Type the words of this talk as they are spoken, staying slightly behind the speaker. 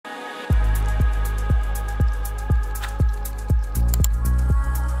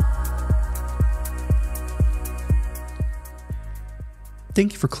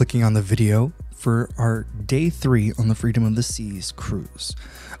Thank you for clicking on the video for our day 3 on the Freedom of the Seas cruise.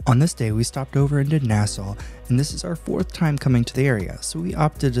 On this day, we stopped over into Nassau, and this is our 4th time coming to the area, so we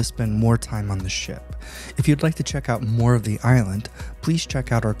opted to spend more time on the ship. If you'd like to check out more of the island, please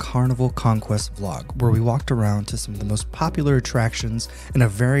check out our Carnival Conquest vlog, where we walked around to some of the most popular attractions in a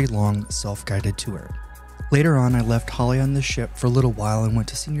very long self-guided tour. Later on, I left Holly on the ship for a little while and went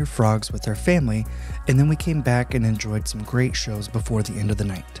to Señor Frog's with their family, and then we came back and enjoyed some great shows before the end of the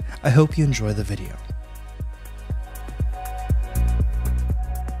night. I hope you enjoy the video.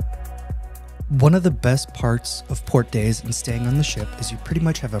 One of the best parts of port days and staying on the ship is you pretty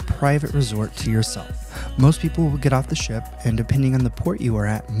much have a private resort to yourself. Most people will get off the ship, and depending on the port you are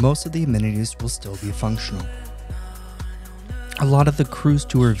at, most of the amenities will still be functional. A lot of the cruise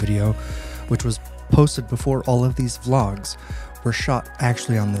tour video, which was posted before all of these vlogs, were shot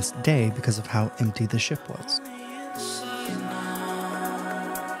actually on this day because of how empty the ship was.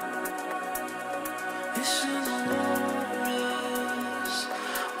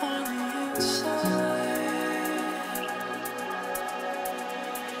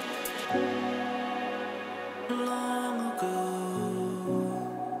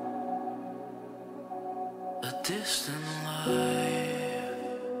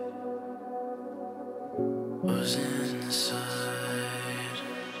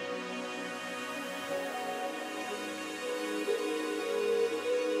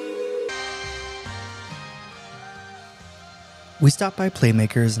 We stopped by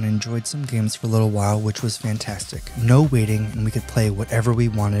Playmakers and enjoyed some games for a little while, which was fantastic. No waiting, and we could play whatever we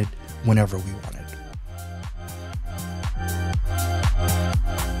wanted, whenever we wanted.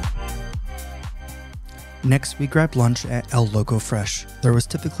 Next, we grabbed lunch at El Loco Fresh. There was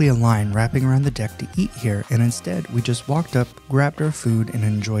typically a line wrapping around the deck to eat here, and instead, we just walked up, grabbed our food, and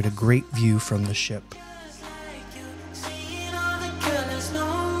enjoyed a great view from the ship.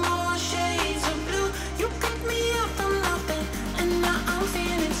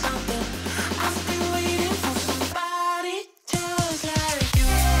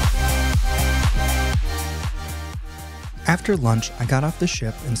 After lunch, I got off the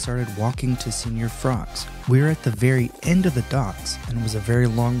ship and started walking to Señor Frog's. We were at the very end of the docks, and it was a very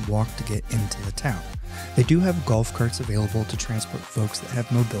long walk to get into the town. They do have golf carts available to transport folks that have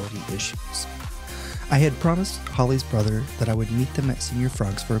mobility issues. I had promised Holly's brother that I would meet them at Señor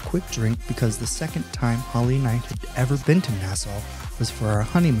Frog's for a quick drink because the second time Holly and I had ever been to Nassau was for our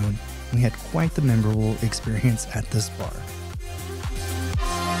honeymoon, and we had quite the memorable experience at this bar.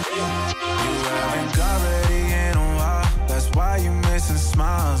 Why you missing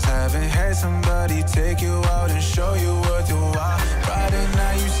smiles? Haven't had somebody take you out and show you what you are. Friday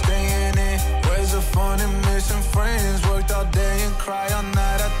night you staying in. Where's the fun and missing friends? Worked all day and cry all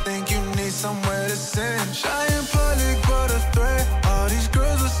night. I think you need somewhere to send. Shy in public but a threat. All these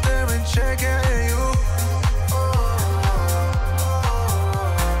girls will stare and check at you.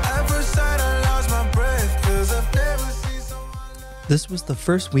 At first sight I lost my breath, 'cause I've never seen someone. This was the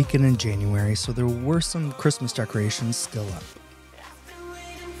first weekend in January, so there were some Christmas decorations still up.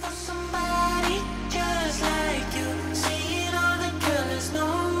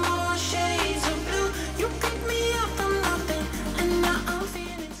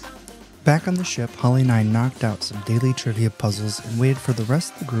 Back on the ship, Holly and I knocked out some daily trivia puzzles and waited for the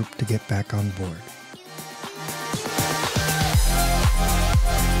rest of the group to get back on board.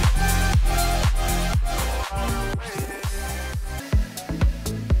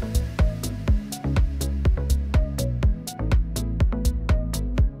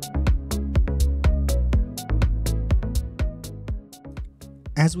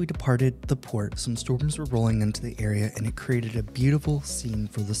 As we departed the port, some storms were rolling into the area, and it created a beautiful scene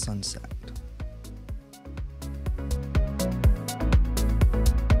for the sunset.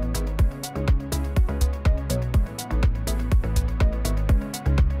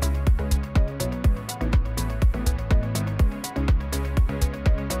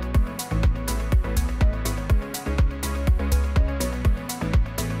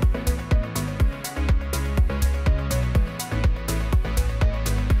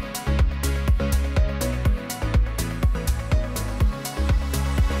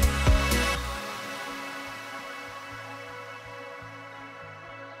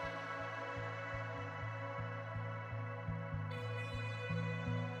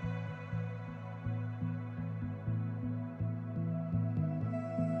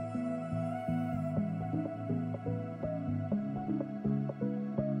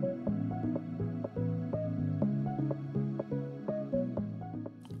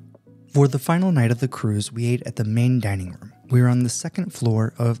 For the final night of the cruise, we ate at the main dining room. We were on the second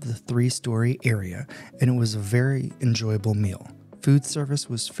floor of the 3-story area, and it was a very enjoyable meal. Food service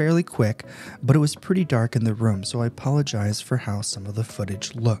was fairly quick, but it was pretty dark in the room, so I apologize for how some of the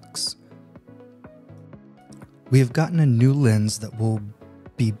footage looks. We have gotten a new lens that will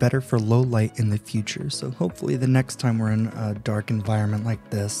be better for low light in the future, so hopefully the next time we're in a dark environment like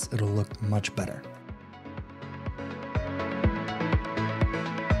this, it'll look much better.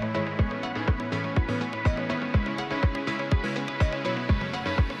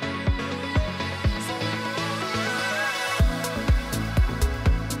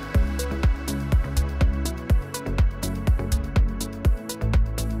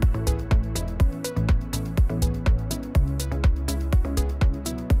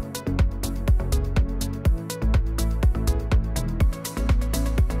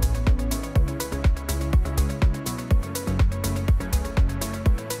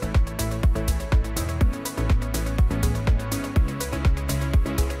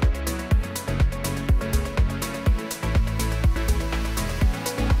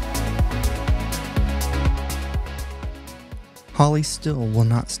 Holly still will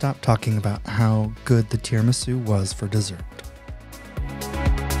not stop talking about how good the tiramisu was for dessert.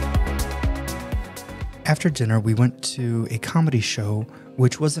 After dinner, we went to a comedy show,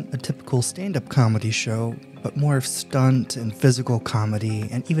 which wasn't a typical stand-up comedy show, but more of stunt and physical comedy,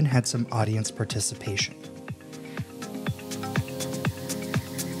 and even had some audience participation.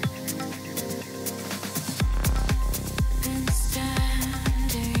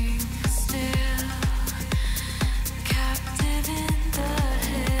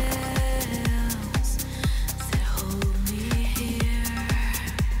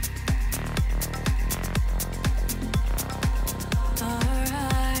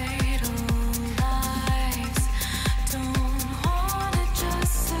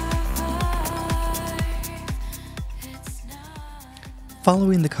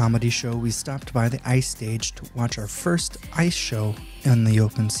 Following the comedy show, we stopped by the ice stage to watch our first ice show in the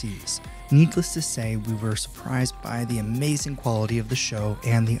open seas. Needless to say, we were surprised by the amazing quality of the show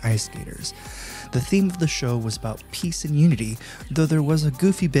and the ice skaters. The theme of the show was about peace and unity, though there was a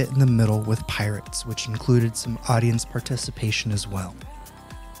goofy bit in the middle with pirates, which included some audience participation as well.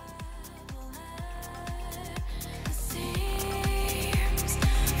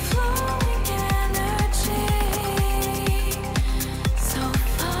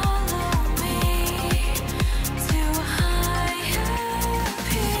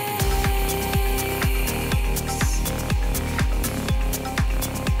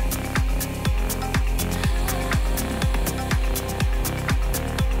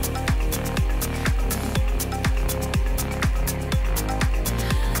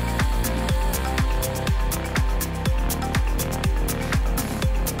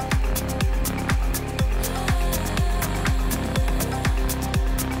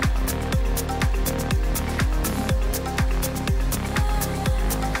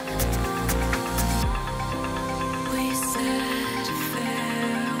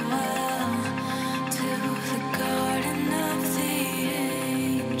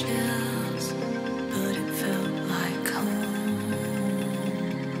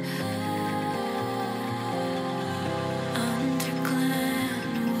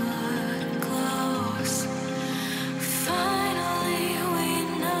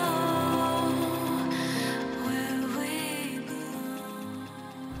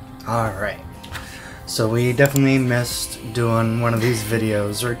 Alright, so we definitely missed doing one of these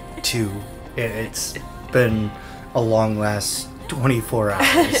videos, or two. It's been a long last 24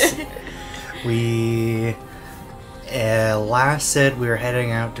 hours. We last said we were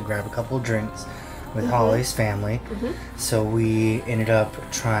heading out to grab a couple of drinks with Holly's family, so we ended up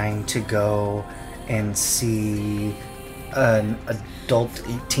trying to go and see an adult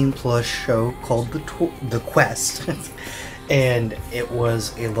 18 plus show called The Quest. And it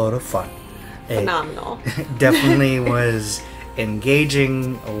was a load of fun. Phenomenal. It definitely was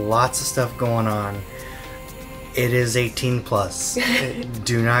engaging, lots of stuff going on. It is 18 plus.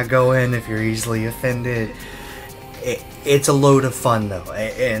 Do not go in if you're easily offended. It's a load of fun though,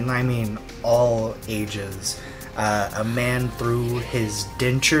 and I mean all ages. A man threw his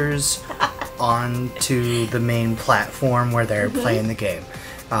dentures onto the main platform where they're playing the game.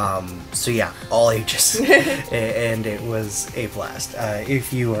 So yeah, all ages, and it was a blast.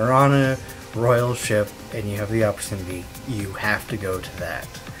 If you are on a royal ship and you have the opportunity, you have to go to that.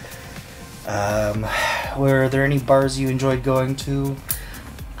 Were there any bars you enjoyed going to?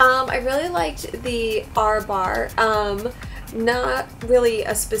 I really liked the R bar. Not really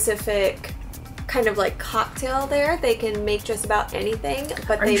a specific kind of like cocktail there. They can make just about anything,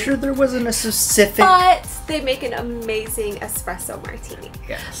 but I'm sure there wasn't a specific. But they make an amazing espresso martini.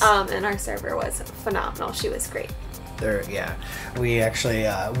 Yes. And our server was phenomenal. She was great. Yeah, we actually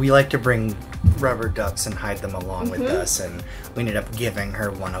we like to bring rubber ducks and hide them along with us, and we ended up giving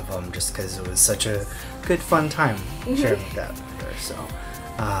her one of them just because it was such a good fun time sharing that with her. So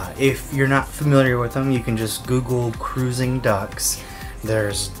if you're not familiar with them, you can just Google cruising ducks.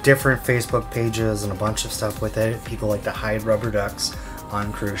 There's different Facebook pages and a bunch of stuff with it. People like to hide rubber ducks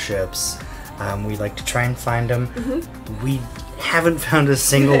on cruise ships. We like to try and find them. We haven't found a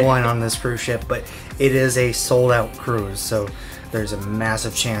single one on this cruise ship, but it is a sold out cruise, so there's a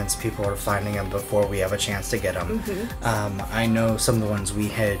massive chance people are finding them before we have a chance to get them. I know some of the ones we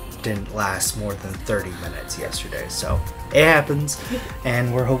had didn't last more than 30 minutes yesterday, so it happens,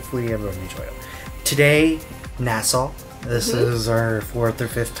 and we're hopefully everyone enjoyed them. Today, Nassau. This is our 4th or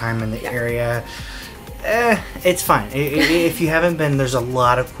 5th time in the area. It's fine. If you haven't been, there's a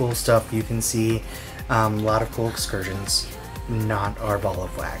lot of cool stuff you can see. A lot of cool excursions. Not our ball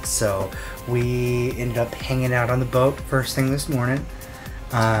of wax. So we ended up hanging out on the boat first thing this morning.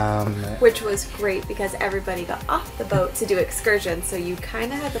 Which was great because everybody got off the boat to do excursions, so you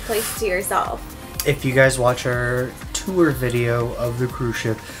kind of had the place to yourself. If you guys watch our tour video of the cruise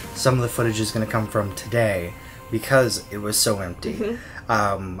ship, some of the footage is going to come from today because it was so empty.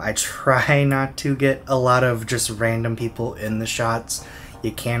 I try not to get a lot of just random people in the shots.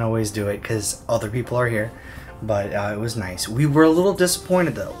 You can't always do it because other people are here, but it was nice. We were a little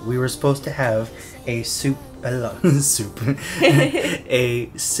disappointed though. We were supposed to have a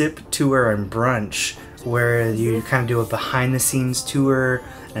a sip tour and brunch where you kind of do a behind the scenes tour,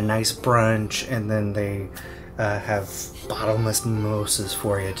 a nice brunch, and then they have bottomless mimosas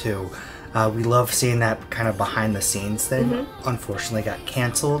for you too. We love seeing that kind of behind the scenes thing. Unfortunately got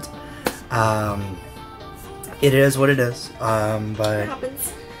canceled. It is what it is. But It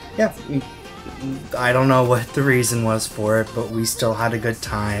happens. yeah, I don't know what the reason was for it, but we still had a good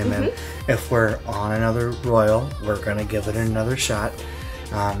time. And if we're on another Royal, we're gonna give it another shot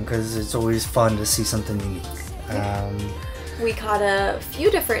because it's always fun to see something unique. We caught a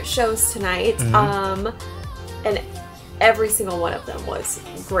few different shows tonight, and every single one of them was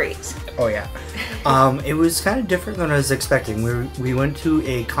great. Oh yeah. It was kind of different than I was expecting. We went to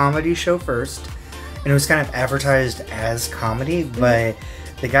a comedy show first, and it was kind of advertised as comedy, but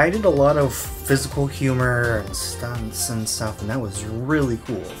the guy did a lot of physical humor and stunts and stuff, and that was really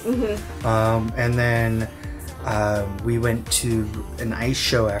cool. And then we went to an ice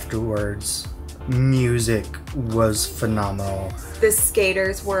show afterwards. Music was phenomenal. The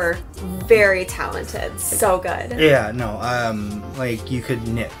skaters were very talented. So good. Yeah, no, like you could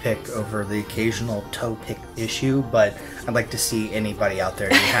nitpick over the occasional toe pick issue, but I'd like to see anybody out there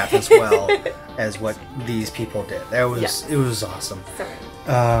do half as well as what these people did. That was it was awesome.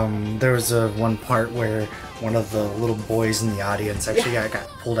 There was one part where one of the little boys in the audience actually got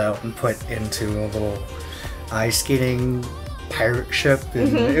pulled out and put into a little ice skating pirate ship,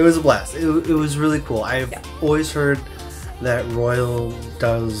 and it was a blast. It was really cool. I've always heard that Royal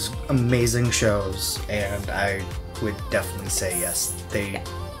does amazing shows, and I would definitely say yes, they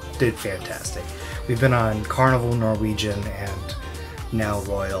did fantastic. We've been on Carnival, Norwegian, and now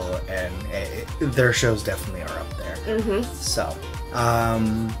Royal, and their shows definitely are up there. So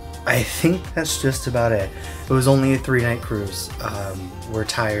I think that's just about it. It was only a 3-night cruise. We're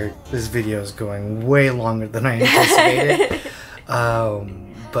tired. This video is going way longer than I anticipated.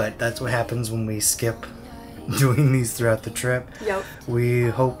 But that's what happens when we skip doing these throughout the trip. We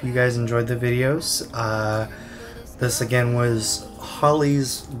hope you guys enjoyed the videos. This again was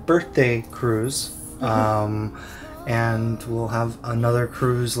Holly's birthday cruise. And we'll have another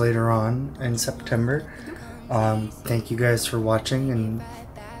cruise later on in September. Thank you guys for watching, and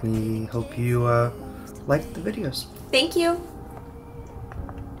we hope you liked the videos. Thank you.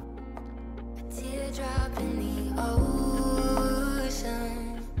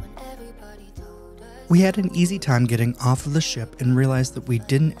 We had an easy time getting off of the ship and realized that we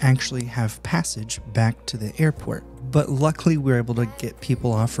didn't actually have passage back to the airport, but luckily we were able to get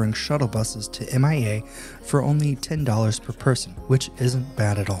people offering shuttle buses to MIA for only $10 per person, which isn't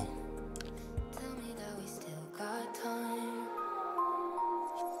bad at all.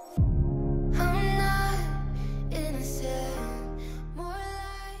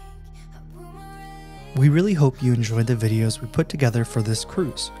 We really hope you enjoyed the videos we put together for this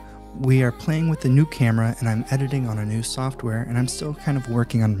cruise. We are playing with a new camera, and I'm editing on a new software, and I'm still kind of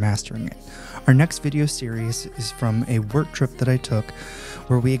working on mastering it. Our next video series is from a work trip that I took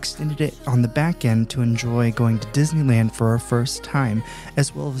where we extended it on the back end to enjoy going to Disneyland for our first time,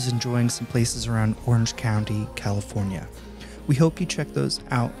 as well as enjoying some places around Orange County, California. We hope you check those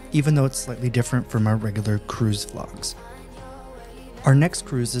out, even though it's slightly different from our regular cruise vlogs. Our next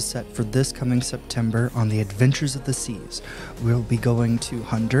cruise is set for this coming September on the Adventures of the Seas. We'll be going to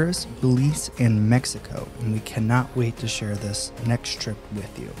Honduras, Belize, and Mexico, and we cannot wait to share this next trip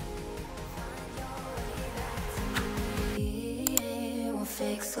with you.